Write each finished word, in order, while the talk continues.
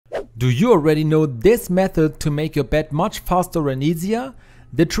Do you already know this method to make your bed much faster and easier?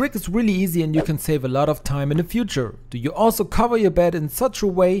 The trick is really easy and you can save a lot of time in the future. Do you also cover your bed in such a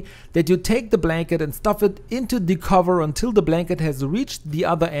way that you take the blanket and stuff it into the cover until the blanket has reached the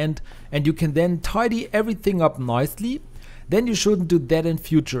other end and you can then tidy everything up nicely? Then you shouldn't do that in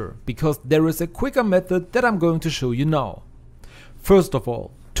future, because there is a quicker method that I'm going to show you now. First of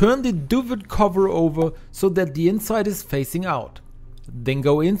all, turn the duvet cover over so that the inside is facing out. Then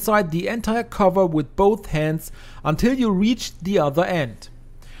go inside the entire cover with both hands until you reach the other end.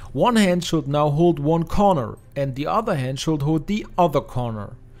 One hand should now hold one corner and the other hand should hold the other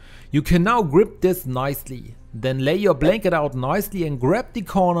corner. You can now grip this nicely. Then lay your blanket out nicely and grab the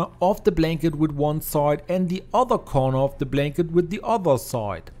corner of the blanket with one side and the other corner of the blanket with the other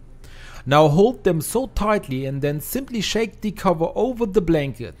side. Now hold them so tightly and then simply shake the cover over the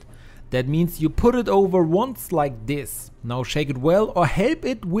blanket. That means you put it over once like this. Now shake it well or help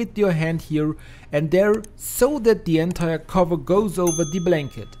it with your hand here and there so that the entire cover goes over the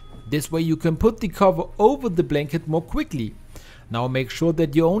blanket. This way you can put the cover over the blanket more quickly. Now make sure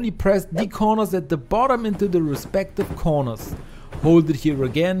that you only press the corners at the bottom into the respective corners. Hold it here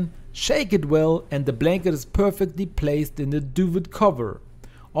again, shake it well and the blanket is perfectly placed in the duvet cover.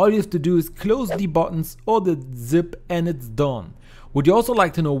 All you have to do is close the buttons or the zip and it's done. Would you also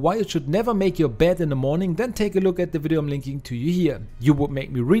like to know why you should never make your bed in the morning? Then take a look at the video I'm linking to you here. You would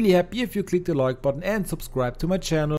make me really happy if you click the like button and subscribe to my channel.